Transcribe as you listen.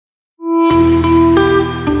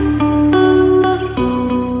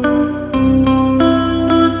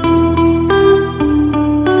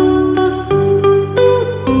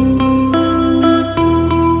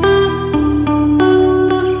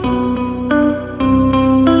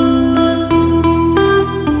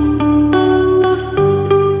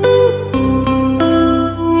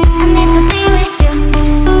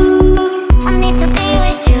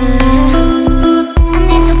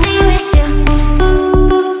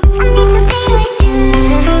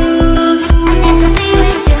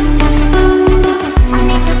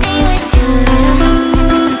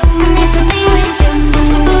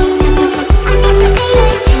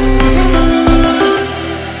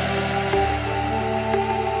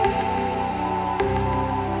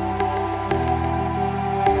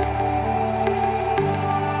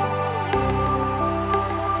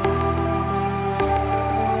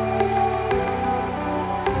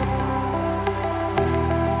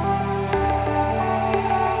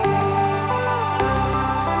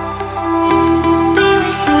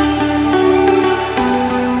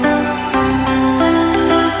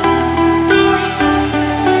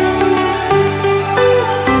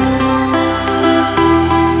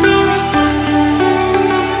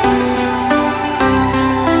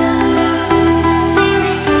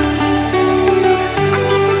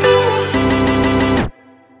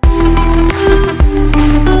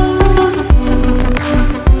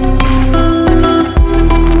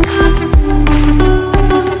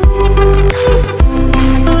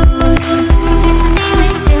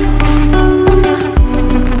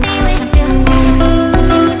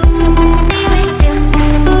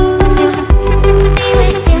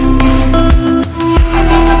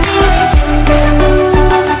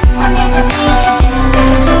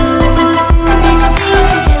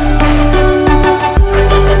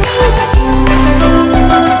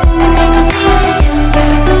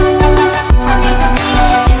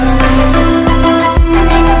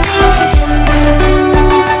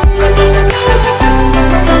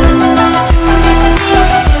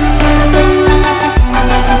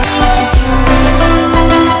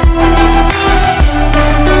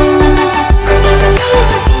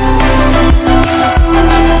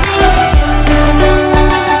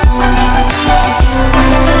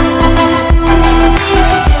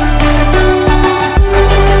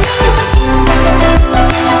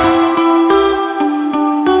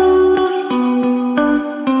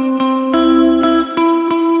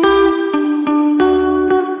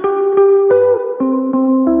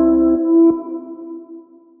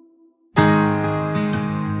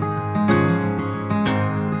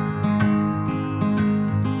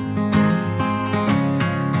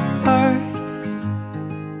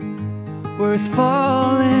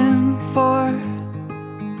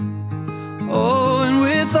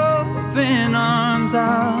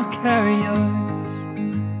I'll carry yours.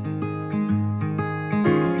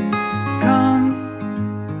 Come,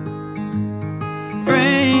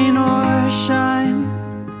 rain or shine,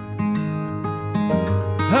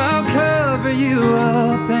 I'll cover you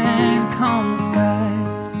up and calm the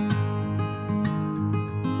skies.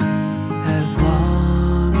 As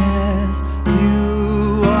long as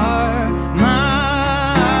you are mine,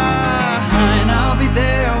 I'll be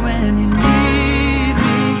there when you need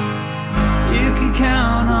me. You can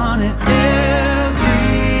count on it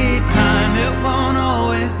every time. It won't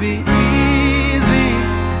always be easy,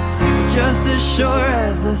 just as sure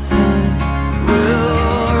as the sun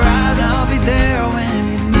will rise. I'll be there when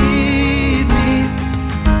you need me,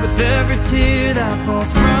 with every tear that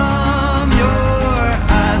falls from your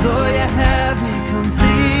eyes. Oh, you have me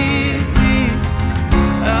completely.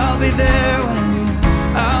 I'll be there when you,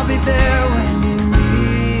 I'll be there when you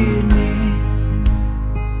need me.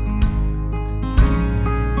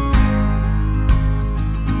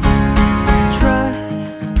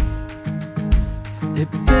 Trust, it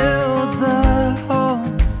builds a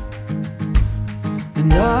home,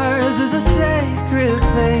 and ours is a sacred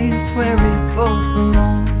place where we both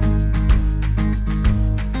belong.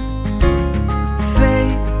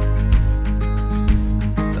 Faith,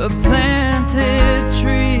 a planted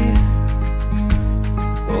tree,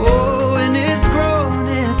 oh, and it's grown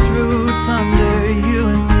its roots under you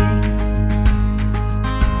and me.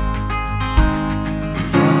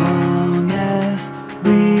 As long as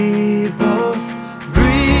we both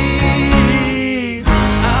breathe,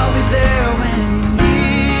 I'll be there when you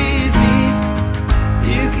need me.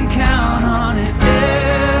 You can count on it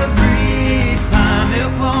every time. It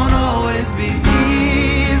won't always be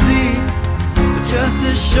easy, but just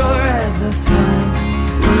as sure as the sun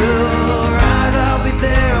will rise. I'll be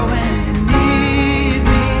there when you need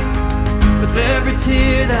me, with every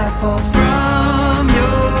tear that falls from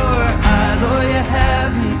your eyes. Oh, you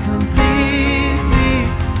have me completely.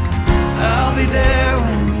 I'll be there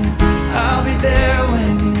when you, I'll be there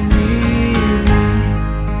when you need me.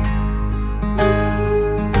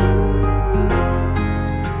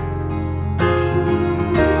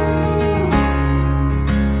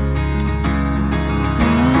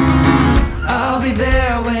 I'll be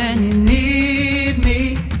there when you need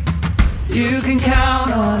me. You can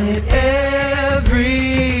count on it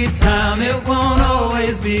every time. It won't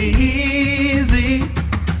always be easy.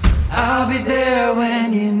 I'll be there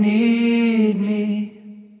when you need me.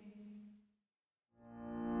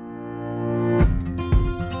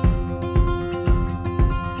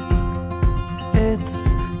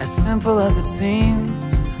 It's as simple as it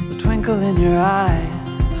seems, the twinkle in your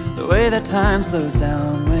eyes, the way that time slows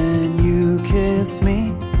down when you kiss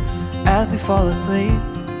me. As we fall asleep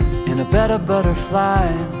in a bed of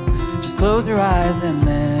butterflies, just close your eyes and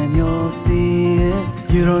then you'll see it.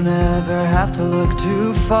 You don't ever have to look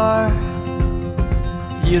too far.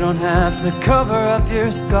 You don't have to cover up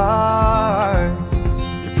your scars.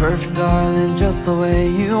 You're perfect, darling, just the way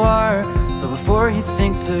you are. So before you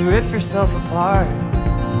think to rip yourself apart,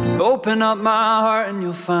 open up my heart and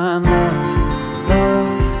you'll find love,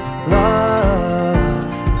 love, love,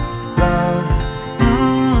 love,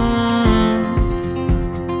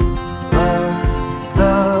 love,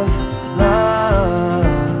 love,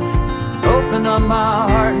 love. Open up my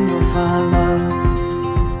heart and you'll find love.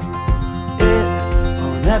 It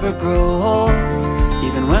will never grow old,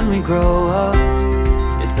 even when we grow up.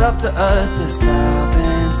 It's up to us to stop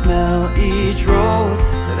and smell each rose.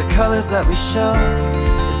 They're the colors that we show,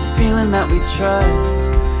 it's the feeling that we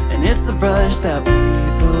trust, and it's the brush that we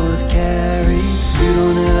both carry. You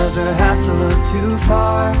don't ever have to look too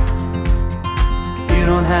far. You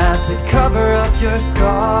don't have to cover up your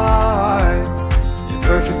scars. You're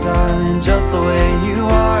perfect, darling, just the way you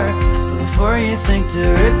are. So before you think to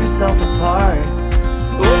rip yourself apart,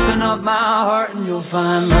 open up my heart and you'll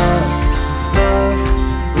find love, love,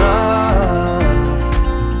 love,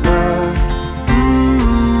 love,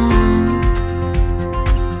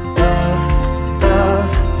 love,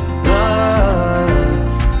 love, love.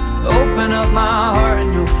 Open up my heart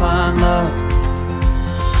and you'll find love.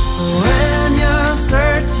 When you're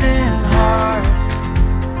searching hard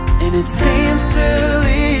and it seems to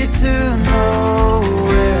lead to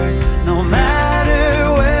nowhere, no matter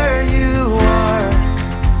where you are,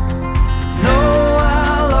 know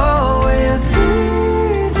I'll always be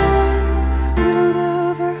there. You don't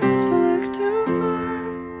ever have to look too far.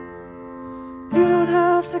 You don't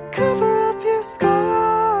have to cover up your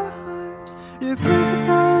scars. You're perfect,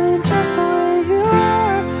 darling, just the way you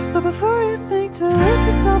are. So before you think to rip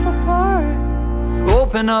yourself apart,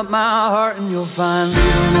 open up my heart and you'll find you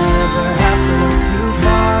don't ever have to look too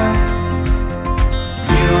far.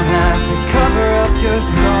 You don't your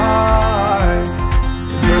scars.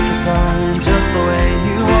 You're perfect, darling, just the way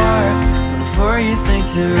you are. So before you think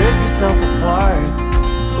to rip yourself apart,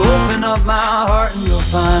 open up my heart and you'll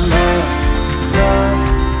find love, love,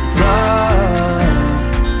 love,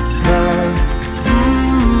 love.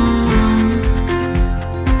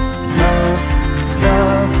 Love,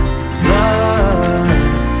 love, love.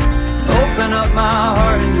 Open up my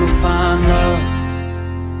heart and you'll find love.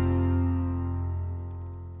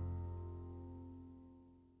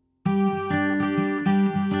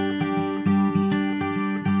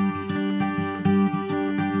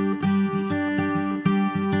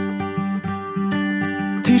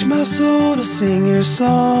 Teach my soul to sing your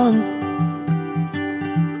song,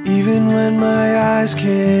 even when my eyes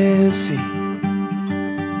can't see.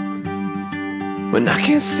 When I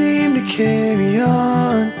can't seem to carry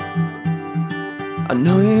on, I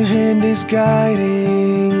know your hand is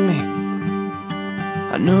guiding me.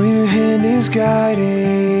 I know your hand is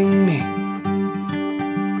guiding me.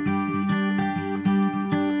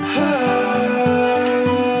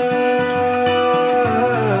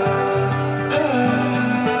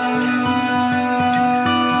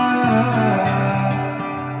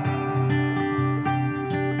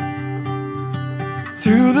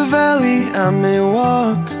 Through the valley I may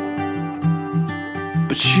walk,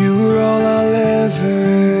 but you are all I'll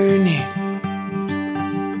ever need.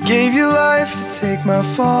 Gave your life to take my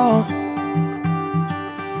fall,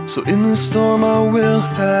 so in the storm I will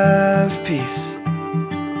have peace.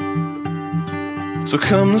 So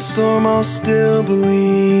come the storm I'll still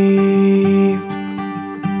believe.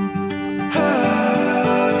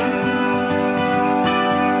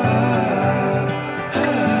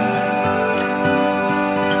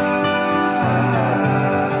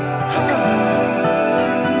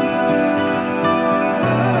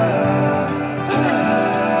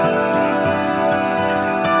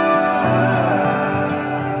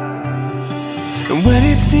 And when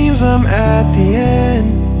it seems I'm at the end,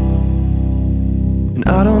 and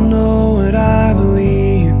I don't know what I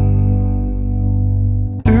believe,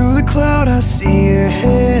 through the cloud I see your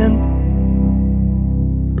hand,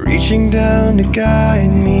 reaching down to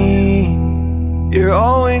guide me. You're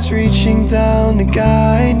always reaching down to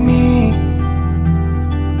guide me,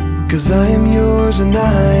 'cause I am yours and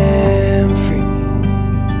I am free.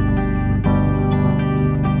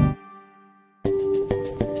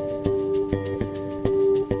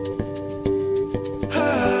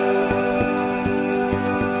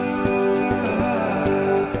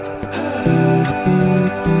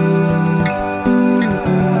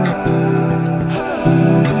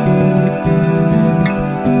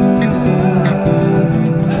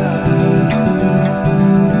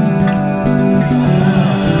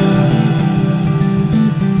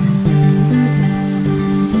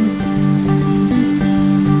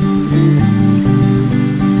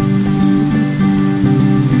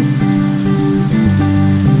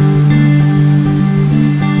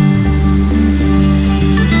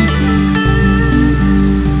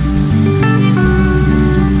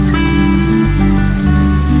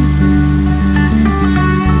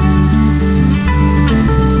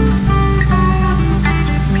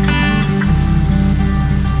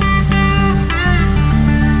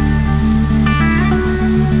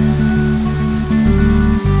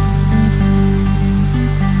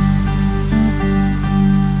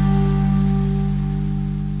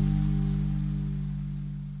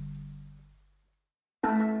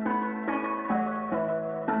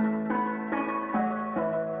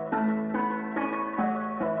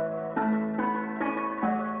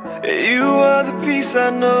 You are the peace I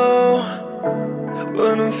know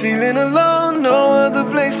when I'm feeling alone. No other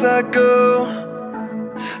place I go,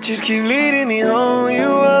 just keep leading me home.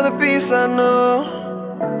 You are the peace I know,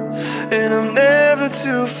 and I'm never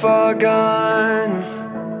too far gone.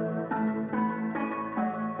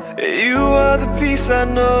 You are the peace I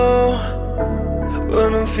know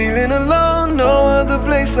when I'm feeling alone. No other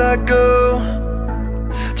place I go,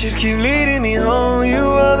 just keep leading me home. You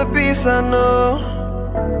are the peace I know,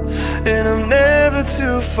 and I'm never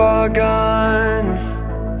too far gone.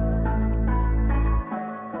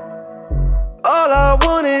 All I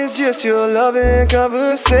want is just your loving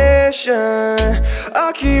conversation.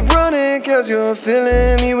 I'll keep running 'cause you're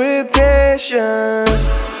filling me with patience.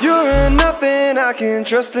 You're nothing, I can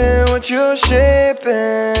trust in what you're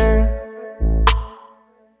shaping.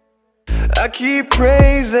 I keep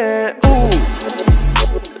praising, ooh,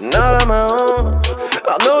 not on my own.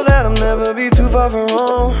 I know that I'll never be too far from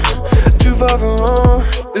home, too far from home.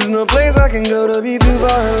 There's no place I can go to be too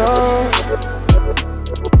far alone.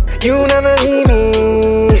 You never leave me,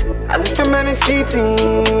 I live from any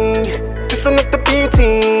seating. Listen up the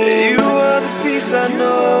beating. You are the peace peace I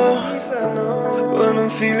know. When I'm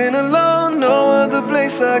feeling alone, no other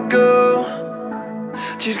place I go.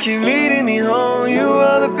 Just keep leading me home, you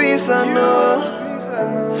are the peace I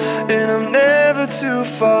know. And I'm never too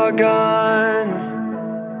far gone.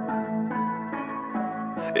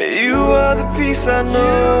 You are the peace I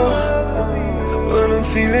know. When I'm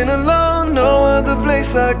feeling alone, no other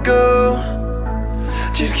place I go.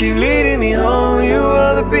 Just keep leading me home, you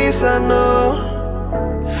are the peace I know.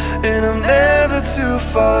 And I'm never too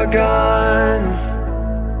far gone.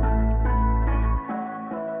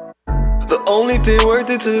 The only thing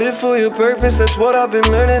worth it to live for your purpose, that's what I've been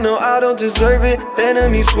learning. No, I don't deserve it.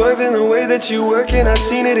 Enemies swerving the way that you working. I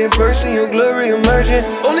seen it in person, your glory emerging.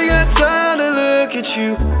 Only got time to look at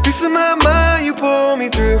you. Peace of my mind, you pull me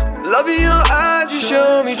through. Love in your eyes, you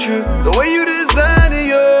show me truth. The way you designed it,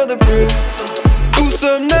 you're the proof. Boost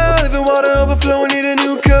up now, living water overflowing, need a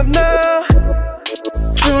new cup now.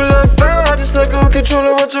 True love found, I just let go control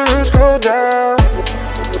and watch your roots grow down.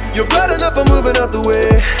 You're blood enough, I'm moving out the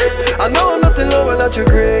way. I know I'm nothing low without your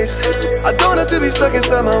grace. I don't have to be stuck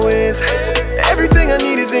inside my ways. Everything I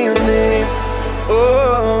need is in your name.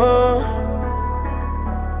 Oh,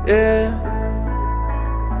 yeah.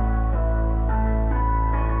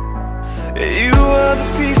 You are the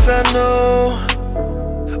peace I know.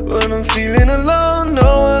 When I'm feeling alone,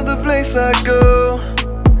 no other place I go.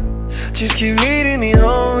 Just keep leading me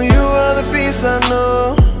home, you are the peace I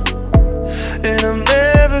know. And I'm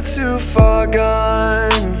never too far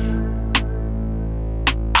gone.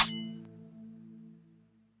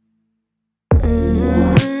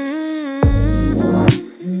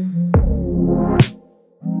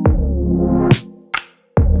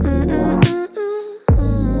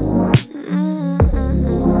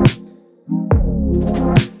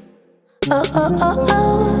 Oh, oh, oh,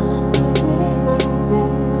 oh.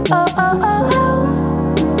 Oh, oh, oh, oh.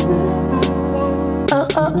 Oh,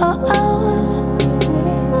 oh, oh, oh.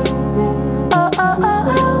 Oh, oh, oh,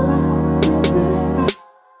 oh.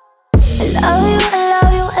 I love you, I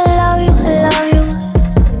love you, I love you, I love you.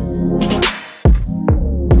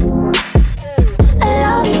 I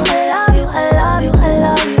love you, I love you, I love you, I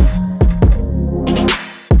love you.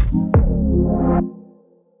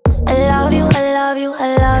 I love you, I love you, I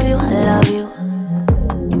love you, I love you.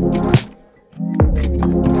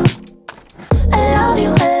 I love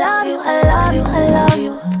you, I love you, I love you, I love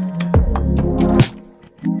you.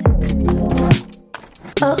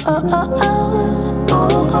 Oh, oh, oh, oh. Oh,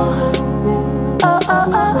 oh. Oh, oh,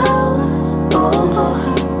 oh, oh. Oh, oh.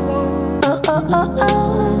 Oh, oh, oh, oh.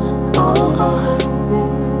 Oh, oh.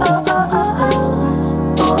 Oh, oh, oh, oh.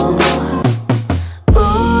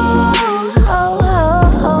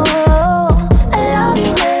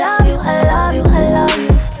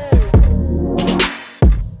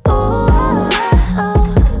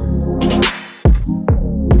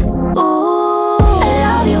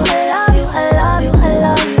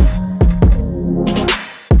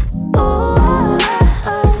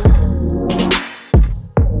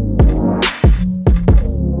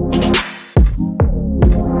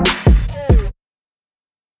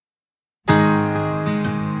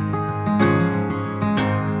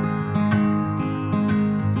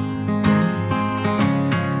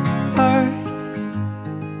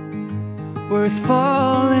 Worth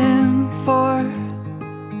falling for.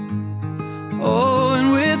 Oh,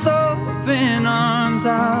 and with open arms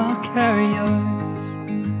I'll carry yours.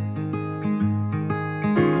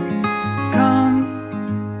 Come,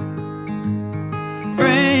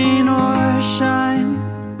 rain or shine,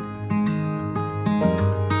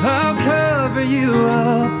 I'll cover you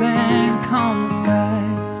up and calm the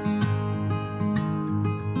skies.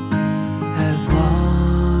 As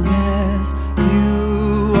long as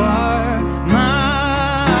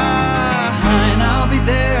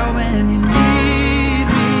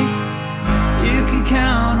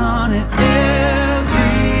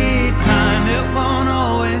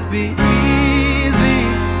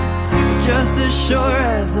you sure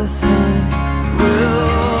as the sun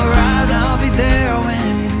will rise, I'll be there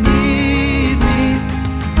when you need me.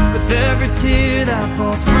 With every tear that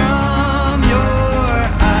falls from your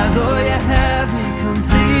eyes, oh, you have me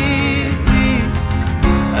completely.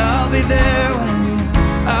 I'll be there when you,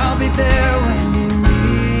 I'll be there when you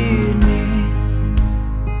need me.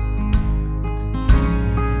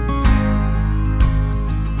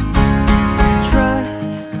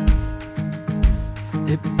 Trust,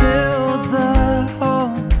 it builds a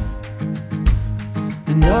home,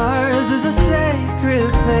 and ours is a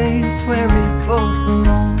sacred place where we both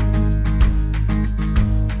belong.